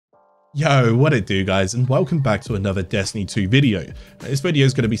Yo, what it do guys, and welcome back to another Destiny 2 video. Now, this video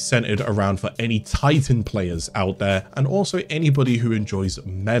is going to be centered around for any Titan players out there, and also anybody who enjoys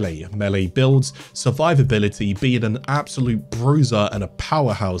melee builds, survivability, being an absolute bruiser and a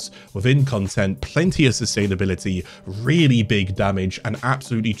powerhouse within content, plenty of sustainability, really big damage, and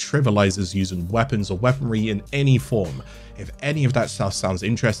absolutely trivializes using weapons or weaponry in any form. If any of that stuff sounds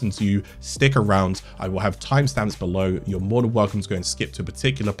interesting to you, stick around. I will have timestamps below. You're more than welcome to go and skip to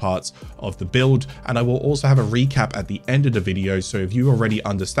particular parts of the build, and I will also have a recap at the end of the video. So if you already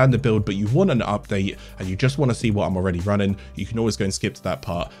understand the build but you want an update and you just want to see what I'm already running, you can always go and skip to that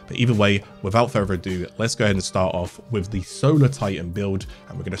part. But either way, without further ado, let's go ahead and start off with the Solar Titan build,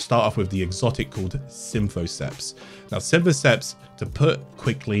 and we're going to start off with the exotic called Synthoceps. Now Synthoceps, to put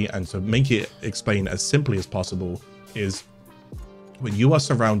quickly and to make it explain as simply as possible, is when you are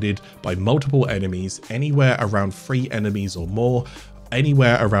surrounded by multiple enemies, anywhere around 3 enemies or more,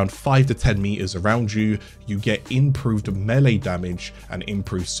 anywhere around 5 to 10 meters around you, you get improved melee damage and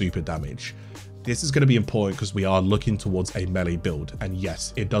improved super damage. This is going to be important because we are looking towards a melee build, and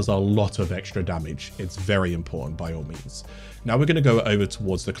yes, it does a lot of extra damage. It's very important by all means. Now we're going to go over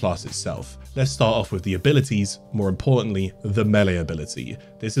towards the class itself. Let's start off with the abilities, more importantly, the melee ability.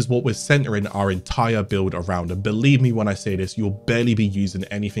 This is what we're centering our entire build around, and believe me when I say this, you'll barely be using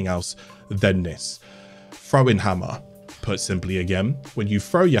anything else than this. Throwing hammer. Put simply again, when you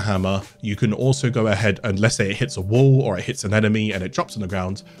throw your hammer, you can also go ahead and, let's say it hits a wall or it hits an enemy and it drops on the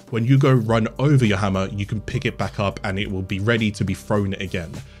ground. When you go run over your hammer, you can pick it back up and it will be ready to be thrown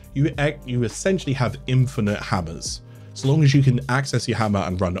again. You essentially have infinite hammers. So long as you can access your hammer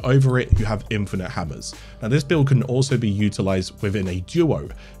and run over it, you have infinite hammers. Now this build can also be utilized within a duo.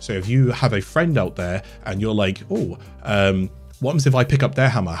 So if you have a friend out there and you're like, oh, what happens if I pick up their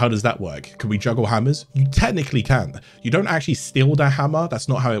hammer? How does that work? Can we juggle hammers? You technically can. You don't actually steal their hammer. That's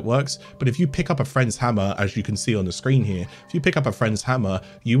not how it works. But if you pick up a friend's hammer, as you can see on the screen here, if you pick up a friend's hammer,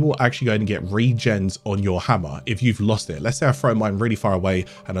 you will actually go and get regens on your hammer if you've lost it. Let's say I throw mine really far away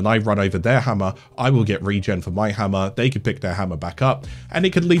and then I run over their hammer, I will get regen for my hammer. They could pick their hammer back up, and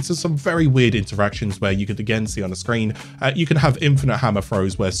it could lead to some very weird interactions where you could again see on the screen, you can have infinite hammer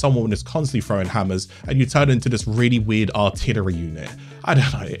throws where someone is constantly throwing hammers and you turn into this really weird artillery unit. I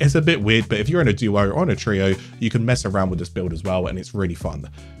don't know, it's a bit weird, but if you're in a duo or on a trio, you can mess around with this build as well, and it's really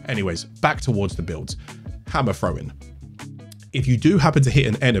fun. Anyways, back towards the build. Hammer throwing. If you do happen to hit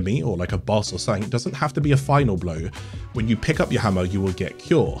an enemy or like a boss or something, it doesn't have to be a final blow. When you pick up your hammer, you will get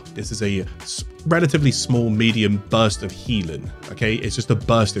cure. This is a relatively small, medium burst of healing. Okay, it's just a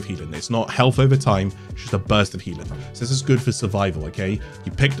burst of healing. It's not health over time, it's just a burst of healing. So this is good for survival. Okay,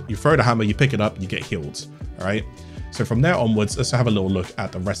 you throw the hammer, you pick it up, you get healed. All right. So from there onwards, let's have a little look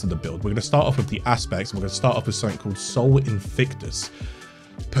at the rest of the build. We're going to start off with the aspects, and we're going to start off with something called Soul Invictus.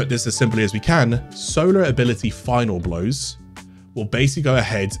 Put this as simply as we can, solar ability final blows will basically go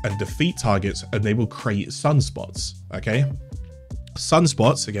ahead and defeat targets, and they will create sunspots, okay?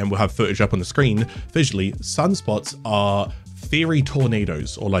 Sunspots, again, we'll have footage up on the screen visually. Sunspots are theory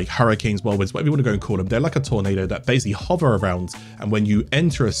tornadoes, or like hurricanes, whirlwinds, whatever you want to go and call them. They're like a tornado that basically hover around, and when you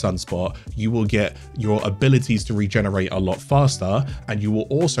enter a sunspot, you will get your abilities to regenerate a lot faster, and you will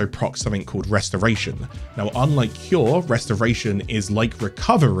also proc something called restoration. Now, unlike cure, restoration is like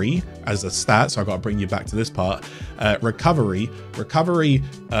recovery as a stat, so I've got to bring you back to this part. Recovery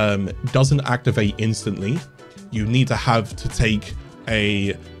doesn't activate instantly. You need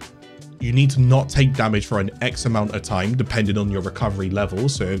to not take damage for an X amount of time, depending on your recovery level.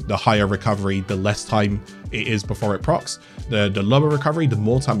 So the higher recovery, the less time it is before it procs. The lower recovery, the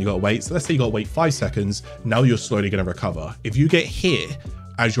more time you gotta wait. So let's say you gotta wait 5 seconds. Now you're slowly gonna recover. If you get hit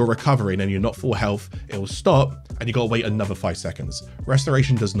as you're recovering and you're not full health, it will stop and you gotta wait another 5 seconds.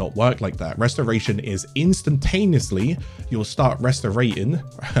 Restoration does not work like that. Restoration is instantaneously, you'll start restorating,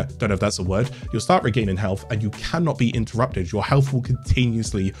 don't know if that's a word, you'll start regaining health, and you cannot be interrupted. Your health will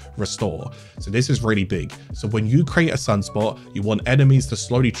continuously restore. So this is really big. So when you create a sunspot, you want enemies to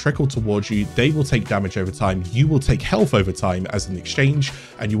slowly trickle towards you. They will take damage over time. You will take health over time as an exchange,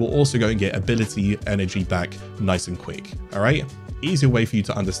 and you will also go and get ability energy back nice and quick. All right, easier way for you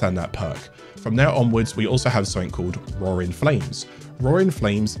to understand that perk. From there onwards, we also have something called Roaring Flames. Roaring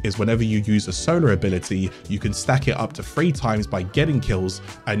Flames is whenever you use a solar ability, you can stack it up to 3 times by getting kills,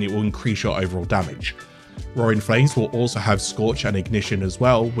 and it will increase your overall damage. Roaring Flames will also have Scorch and Ignition as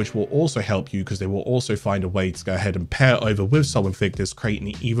well, which will also help you because they will also find a way to go ahead and pair over with Soul Invictus,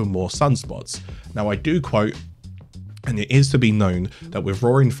 creating even more sunspots. Now, I do quote, and it is to be known that with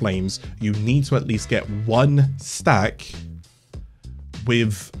Roaring Flames, you need to at least get 1 stack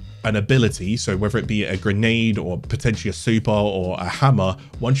with an ability, so whether it be a grenade or potentially a super or a hammer,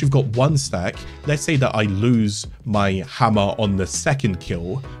 once you've got 1 stack, let's say that I lose my hammer on the 2nd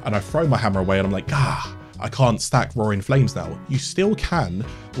kill and I throw my hammer away and I'm like, I can't stack Roaring Flames now. You still can.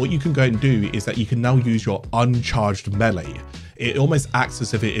 What you can go and do is that you can now use your uncharged melee. It almost acts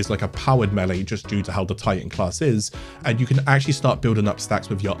as if it is like a powered melee just due to how the Titan class is, and you can actually start building up stacks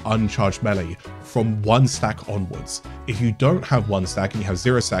with your uncharged melee from 1 stack onwards. If you don't have 1 stack and you have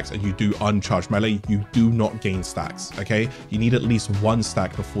 0 stacks and you do uncharged melee, you do not gain stacks, okay? You need at least 1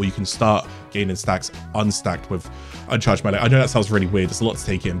 stack before you can start gaining stacks unstacked with uncharged melee. I know that sounds really weird, it's a lot to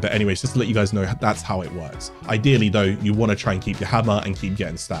take in, but anyways, just to let you guys know, that's how it works. Ideally though, you want to try and keep your hammer and keep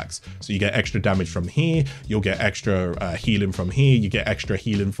getting stacks. So you get extra damage from here, you'll get extra healing from here, you get extra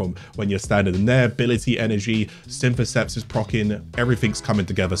healing from when you're standing in there, ability energy, Synthoceps is proccing, everything's coming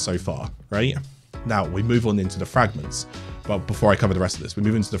together so far, right? Now we move on into the fragments. Well, before I cover the rest of this, we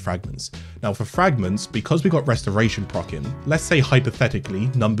move into the fragments. Now for fragments, because we got restoration proccing, let's say hypothetically,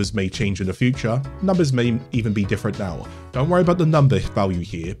 numbers may change in the future, numbers may even be different now. Don't worry about the number value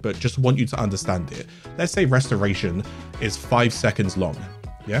here, but just want you to understand it. Let's say restoration is 5 seconds long,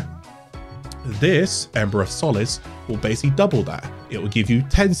 yeah? This Ember of Solace will basically double that. It will give you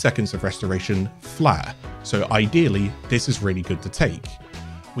 10 seconds of restoration flat. So ideally, this is really good to take.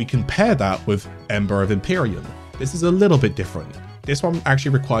 We compare that with Ember of Imperium. This is a little bit different. This one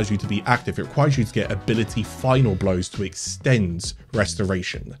actually requires you to be active. It requires you to get ability final blows to extend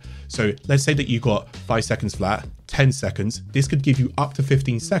restoration. So let's say that you got 5 seconds flat, 10 seconds. This could give you up to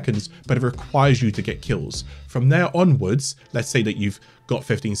 15 seconds, but it requires you to get kills. From there onwards, let's say that you've got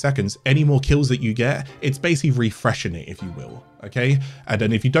 15 seconds, any more kills that you get, it's basically refreshing it, if you will, okay? And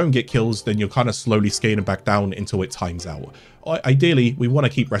then if you don't get kills, then you're kind of slowly scaling back down until it times out. Ideally, we want to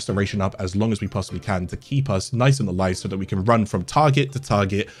keep restoration up as long as we possibly can to keep us nice and alive so that we can run from target to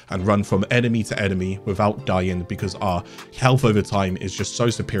target and run from enemy to enemy without dying, because our health over time is just so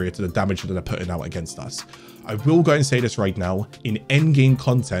superior to the damage that they're putting out against us. I will go and say this right now, in endgame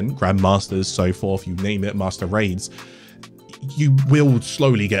content, Grandmasters, so forth, you name it, Master Raids, you will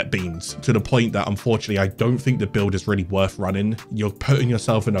slowly get beamed to the point that unfortunately I don't think the build is really worth running. You're putting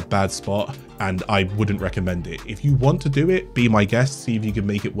yourself in a bad spot and I wouldn't recommend it. If you want to do it, be my guest, see if you can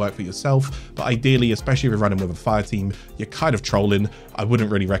make it work for yourself. But ideally, especially if you're running with a fire team, you're kind of trolling. I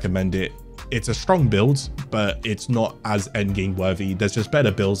wouldn't really recommend it. It's a strong build, but it's not as endgame worthy. There's just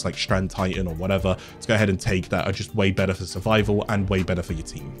better builds like Strand Titan or whatever to go ahead and take that are just way better for survival and way better for your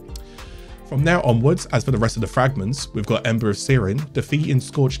team. From now onwards, as for the rest of the fragments, we've got Ember of Searing. Defeating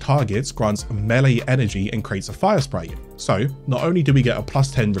scorched targets grants melee energy and creates a fire sprite. So not only do we get a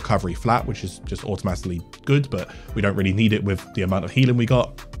 +10 recovery flat, which is just automatically good, but we don't really need it with the amount of healing we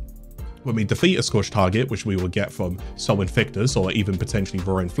got. When we defeat a scorched target, which we will get from Soul Invictus or even potentially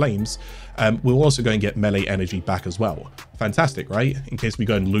Roaring Flames, we'll also go and get melee energy back as well. Fantastic, right? In case we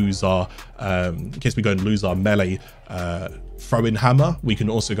go and lose our melee throw-in hammer, we can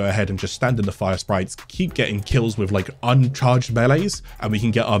also go ahead and just stand in the fire sprites, keep getting kills with like uncharged melees, and we can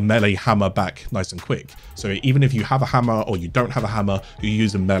get our melee hammer back nice and quick. So even if you have a hammer or you don't have a hammer, you're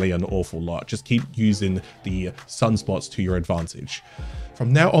using melee an awful lot. Just keep using the sunspots to your advantage.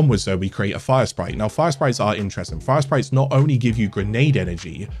 From now onwards though, we create a fire sprite. Now fire sprites are interesting. Fire sprites not only give you grenade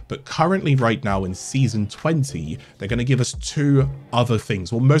energy, but currently right now in season 20, they're going to give us 2 other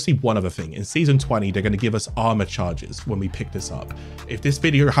things. Well, mostly 1 other thing. In season 20, they're going to give us armor charges when we pick this up. If this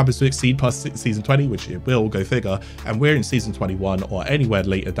video happens to exceed past season 20, which it will, go figure, and we're in season 21 or anywhere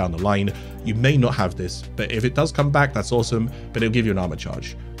later down the line, you may not have this, but if it does come back, that's awesome, but it'll give you an armor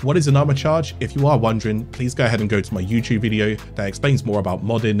charge. What is an armor charge? If you are wondering, please go ahead and go to my YouTube video that explains more about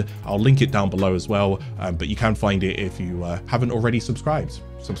modding. I'll link it down below as well, but you can find it if you haven't already subscribed.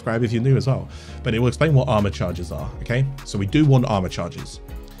 Subscribe if you're new as well. But it will explain what armor charges are, okay? So we do want armor charges.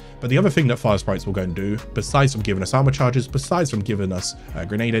 But the other thing that fire sprites will go and do, besides from giving us armor charges, besides from giving us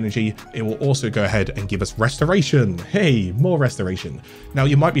grenade energy, it will also go ahead and give us restoration. Hey, more restoration. Now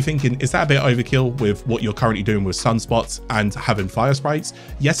you might be thinking, is that a bit overkill with what you're currently doing with sunspots and having fire sprites?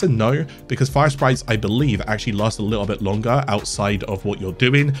 Yes and no, because fire sprites, I believe, actually last a little bit longer outside of what you're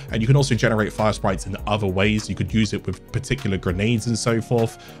doing. And you can also generate fire sprites in other ways. You could use it with particular grenades and so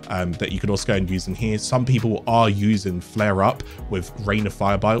forth that you could also go and use in here. Some people are using flare up with rain of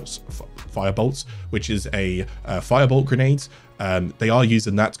firebolts, which is a firebolt grenade. They are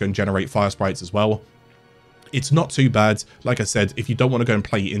using that to go and generate fire sprites as well. It's not too bad. Like I said, if you don't want to go and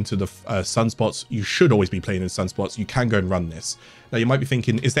play into the sunspots, you should always be playing in sunspots. You can go and run this. Now you might be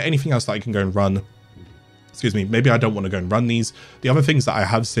thinking, is there anything else that I can go and run excuse me, maybe I don't want to go and run these. The other things that I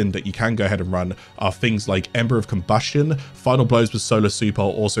have seen that you can go ahead and run are things like Ember of Combustion. Final Blows with Solar Super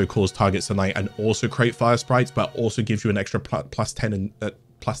also cause targets tonight and also create fire sprites, but also gives you an extra plus 10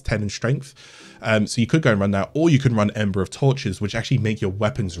 in strength. So you could go and run that, or you can run Ember of Torches, which actually make your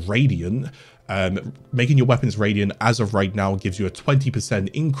weapons radiant. Making your weapons radiant as of right now gives you a 20%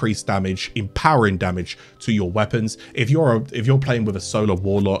 increased damage, empowering damage to your weapons. If you're playing with a Solar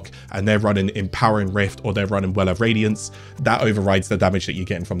Warlock and they're running Empowering Rift or they're running Well of Radiance, that overrides the damage that you're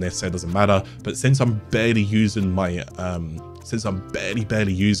getting from this, so it doesn't matter. But since I'm barely using my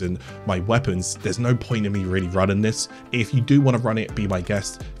barely using my weapons, there's no point in me really running this. If you do want to run it, be my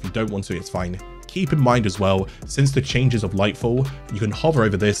guest. If you don't want to, it's fine. Keep in mind as well, since the changes of Lightfall, you can hover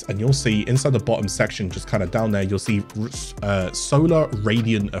over this and you'll see inside the bottom section, just kind of down there, you'll see solar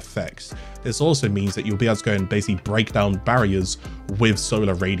radiant effects. This also means that you'll be able to go and basically break down barriers with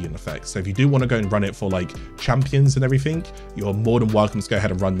solar radiant effects. So if you do want to go and run it for like champions and everything, you're more than welcome to go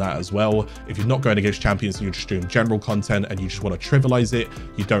ahead and run that as well. If you're not going against champions and you're just doing general content and you just want to trivialize it,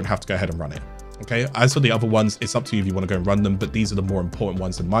 you don't have to go ahead and run it. Okay, as for the other ones, it's up to you if you want to go and run them, but these are the more important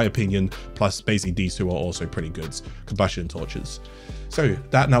ones in my opinion. Plus, basically, these two are also pretty good. Combustion Torches. So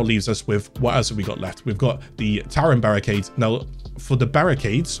that now leaves us with, what else have we got left? We've got the Towering Barricades. Now, for the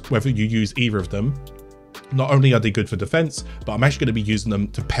barricades, whether you use either of them, not only are they good for defense, but I'm actually going to be using them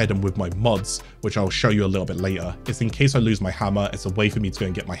to pair them with my mods, which I'll show you a little bit later. It's in case I lose my hammer, it's a way for me to go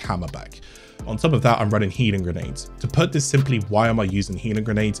and get my hammer back. On top of that, I'm running healing grenades. To put this simply, why am I using healing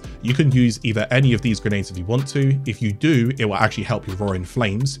grenades? You can use either any of these grenades if you want to. If you do, it will actually help you Roaring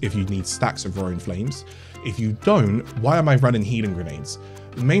Flames if you need stacks of Roaring Flames. If you don't, why am I running healing grenades?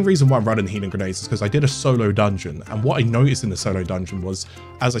 The main reason why I'm running healing grenades is because I did a solo dungeon, and what I noticed in the solo dungeon was,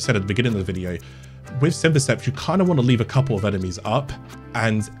 as I said at the beginning of the video, with Synthoceps, you kind of want to leave a couple of enemies up,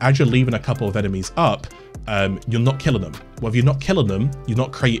 and as you're leaving a couple of enemies up, you're not killing them. Well, if you're not killing them, you're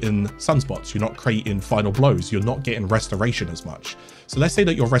not creating sunspots, you're not creating final blows, you're not getting restoration as much. So let's say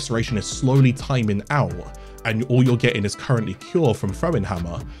that your restoration is slowly timing out, and all you're getting is currently cure from throwing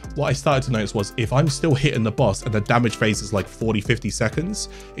hammer. What I started to notice was, if I'm still hitting the boss and the damage phase is like 40-50 seconds,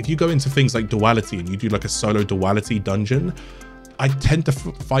 if you go into things like duality and you do like a solo duality dungeon, I tend to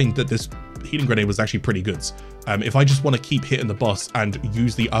find that this healing grenade was actually pretty good. If I just want to keep hitting the boss and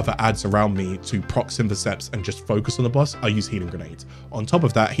use the other adds around me to proc Synthoceps and just focus on the boss, I use healing grenade. On top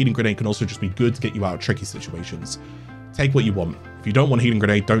of that, healing grenade can also just be good to get you out of tricky situations. Take what you want. If you don't want healing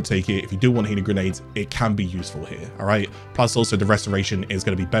grenade, don't take it. If you do want healing grenades, it can be useful here, all right? Plus also the restoration is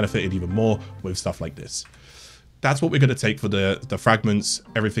going to be benefited even more with stuff like this. That's what we're going to take for the fragments,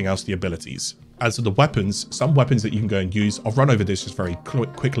 everything else, the abilities. As for the weapons, some weapons that you can go and use, I'll run over this just very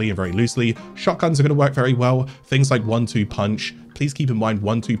quickly and very loosely. Shotguns are going to work very well. Things like 1-2 punch. Please keep in mind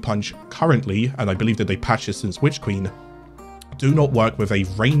 1-2 punch currently, and I believe that they patched this since Witch Queen, do not work with a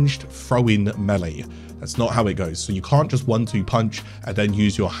ranged throw-in melee. That's not how it goes. So you can't just 1-2 punch and then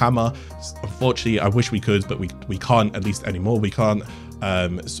use your hammer. Unfortunately, I wish we could, but we can't, at least anymore. We can't.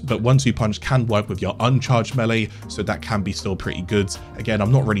 But 1-2 punch can work with your uncharged melee, so that can be still pretty good. Again,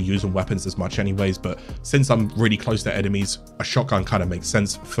 I'm not really using weapons as much anyways, but since I'm really close to enemies, a shotgun kind of makes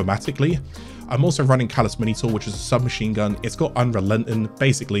sense thematically. I'm also running Callous Mini Tool, which is a submachine gun. It's got Unrelenting.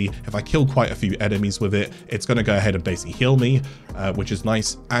 Basically, if I kill quite a few enemies with it, it's going to go ahead and basically heal me, which is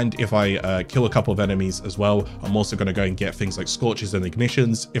nice. And if I kill a couple of enemies as well, I'm also going to go and get things like Scorches and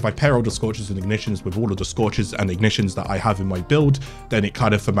Ignitions. If I pair all the Scorches and Ignitions with all of the Scorches and Ignitions that I have in my build, then it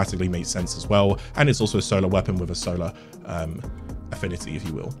kind of thematically makes sense as well. And it's also a solar weapon with a solar affinity, if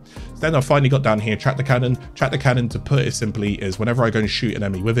you will. Then I finally got down here, Track the Cannon. Track the Cannon, to put it simply, is whenever I go and shoot an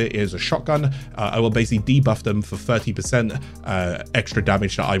enemy with it, is a shotgun. I will basically debuff them for 30% extra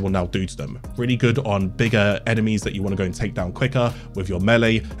damage that I will now do to them. Really good on bigger enemies that you want to go and take down quicker with your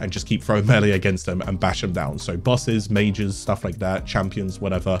melee, and just keep throwing melee against them and bash them down. So bosses, mages, stuff like that, champions,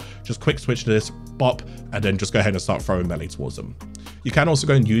 whatever, just quick switch to this, bop, and then just go ahead and start throwing melee towards them. You can also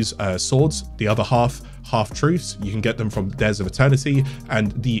go and use swords, the other half truths. You can get them from Dares of Eternity,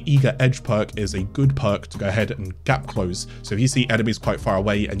 and the Eager Edge perk is a good perk to go ahead and gap close. So if you see enemies quite far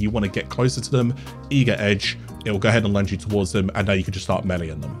away and you want to get closer to them, Eager Edge, it will go ahead and lunge you towards them, and now you can just start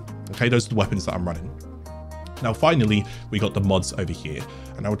meleeing them. Okay, those are the weapons that I'm running. Now finally, we got the mods over here,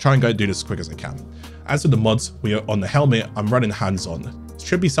 and I will try and go do this as quick as I can. As for the mods, we are on the helmet, I'm running hands-on.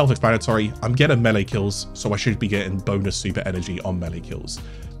 should be self-explanatory. I'm getting melee kills, so I should be getting bonus super energy on melee kills.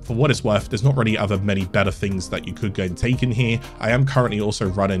 For what it's worth, there's not really many better things that you could go and take in here. I am currently also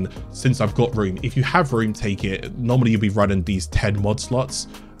running, since I've got room, if you have room, take it. Normally you'll be running these 10 mod slots,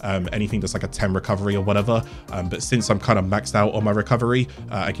 anything that's like a 10 recovery or whatever, but since I'm kind of maxed out on my recovery,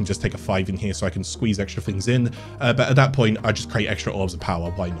 I can just take a 5 in here so I can squeeze extra things in, but at that point I just create extra orbs of power.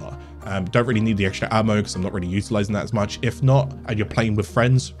 Why not? Don't really need the extra ammo because I'm not really utilizing that as much. If not, and you're playing with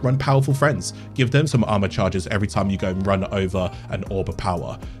friends, run powerful friends. Give them some armor charges every time you go and run over an orb of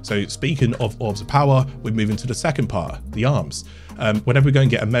power. So speaking of orbs of power, we move into the second part, the arms. Whenever we go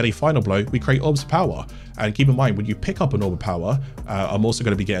and get a melee final blow, we create orbs of power. And keep in mind, when you pick up an orb of power, I'm also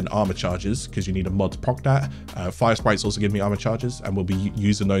going to be getting armor charges because you need a mod to proc that. Fire sprites also give me armor charges, and we'll be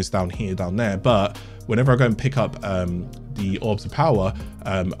using those down here, down there. But whenever I go and pick up the orbs of power,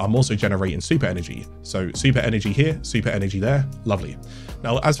 I'm also generating super energy. So super energy here, super energy there, lovely.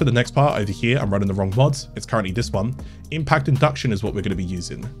 Now, as for the next part over here, I'm running the wrong mods. It's currently this one. Impact induction is what we're going to be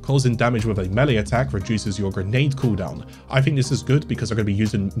using. Causing damage with a melee attack reduces your grenade cooldown. I think this is good because I'm going to be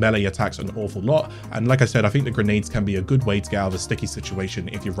using melee attacks an awful lot. And like I said, I think the grenades can be a good way to get out of a sticky situation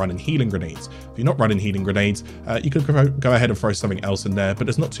if you're running healing grenades. If you're not running healing grenades, you could go ahead and throw something else in there, but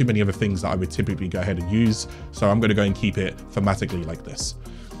there's not too many other things that I would typically go ahead and use. So I'm going to go and keep it thematically like this.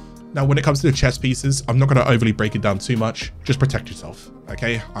 Now, when it comes to the chest pieces, I'm not going to overly break it down too much. Just protect yourself,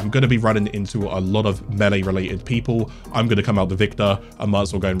 okay? I'm going to be running into a lot of melee-related people. I'm going to come out the victor. I might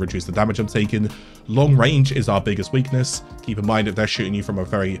as well go and reduce the damage I'm taking. Long range is our biggest weakness. Keep in mind, if they're shooting you from a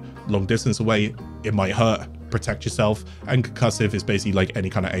very long distance away, it might hurt. Protect yourself. And concussive is basically like any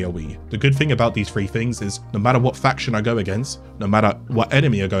kind of AoE. The good thing about these three things is no matter what faction I go against, no matter what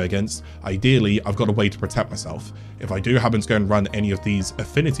enemy I go against, ideally I've got a way to protect myself. If I do happen to go and run any of these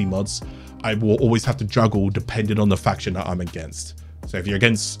affinity mods, I will always have to juggle depending on the faction that I'm against. So if you're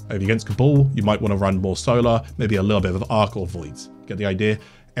against Cabal, you might want to run more solar, maybe a little bit of arc or voids. Get the idea?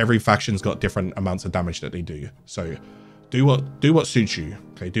 Every faction's got different amounts of damage that they do. So do what suits you.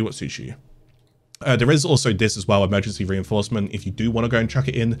 Okay, do what suits you. There is also this as well, emergency reinforcement. If you do want to go and chuck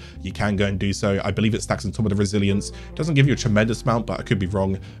it in, you can go and do so. I believe it stacks on top of the resilience. It doesn't give you a tremendous amount, but I could be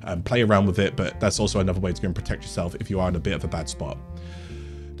wrong. Play around with it, but that's also another way to go and protect yourself if you are in a bit of a bad spot.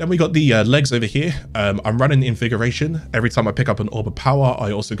 Then we got the legs over here. I'm running Invigoration. Every time I pick up an orb of power,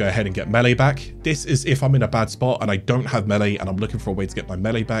 I also go ahead and get melee back. This is if I'm in a bad spot and I don't have melee and I'm looking for a way to get my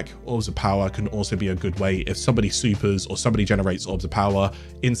melee back. Orbs of power can also be a good way. If somebody supers or somebody generates orbs of power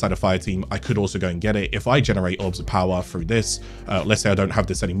inside a fire team, I could also go and get it. If I generate orbs of power through this, let's say I don't have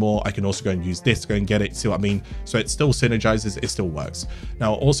this anymore, I can also go and use this to go and get it. See what I mean? So it still synergizes, it still works.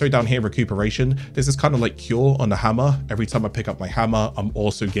 Now, also down here, recuperation. This is kind of like cure on the hammer. Every time I pick up my hammer, I'm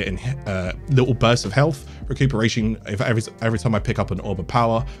also getting little bursts of health. Recuperation, if every time I pick up an orb of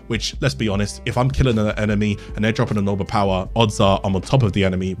power, which, let's be honest, if I'm killing an enemy and they're dropping an orb of power, odds are I'm on top of the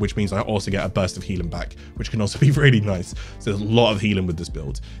enemy, which means I also get a burst of healing back, which can also be really nice. So there's a lot of healing with this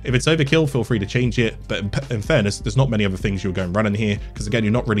build. If it's overkill, feel free to change it, but in fairness, there's not many other things you'll go and run in here, because again,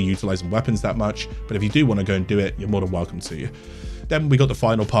 you're not really utilizing weapons that much, but if you do want to go and do it, you're more than welcome to. Then we got the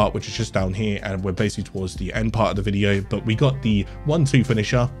final part, which is just down here, and we're basically towards the end part of the video, but we got the 1-2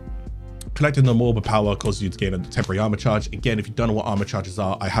 finisher. Collecting the orb of power causes you to gain a temporary armor charge. Again, if you don't know what armor charges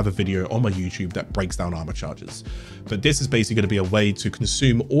are, I have a video on my YouTube that breaks down armor charges. But this is basically going to be a way to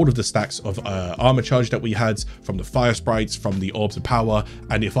consume all of the stacks of armor charge that we had from the fire sprites, from the orbs of power.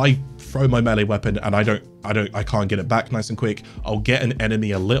 And if I throw my melee weapon and I can't get it back nice and quick, I'll get an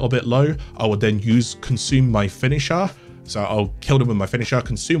enemy a little bit low. I will then consume my finisher. So I'll kill them with my finisher,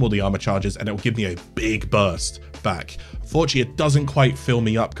 consume all the armor charges, and it will give me a big burst back. Fortunately, it doesn't quite fill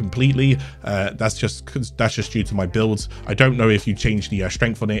me up completely. That's just due to my builds. I don't know if you change the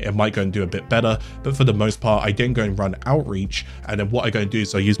strength on it, it might go and do a bit better. But for the most part, I then go and run outreach. And then what I go and do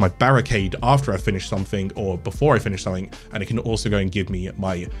is I use my barricade after I finish something or before I finish something. And it can also go and give me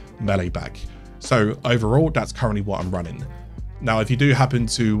my melee back. So overall, that's currently what I'm running. Now, if you do happen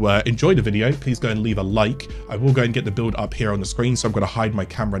to enjoy the video, please go and leave a like. I will go and get the build up here on the screen, so I'm going to hide my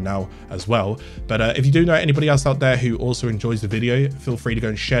camera now as well. But if you do know anybody else out there who also enjoys the video, feel free to go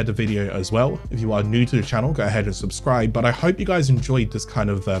and share the video as well. If you are new to the channel, go ahead and subscribe. But I hope you guys enjoyed this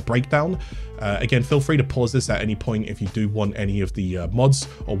kind of breakdown. Again, feel free to pause this at any point if you do want any of the mods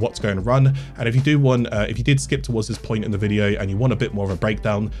or what's going to run. And if you do want, if you did skip towards this point in the video and you want a bit more of a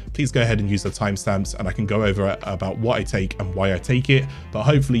breakdown, please go ahead and use the timestamps and I can go over about what I take and why I take it. But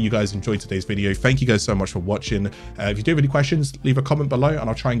hopefully you guys enjoyed today's video. Thank you guys so much for watching. If you do have any questions, leave a comment below and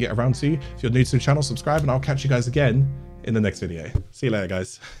I'll try and get around to you. If you're new to the channel, subscribe and I'll catch you guys again in the next video. See you later,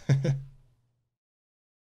 guys.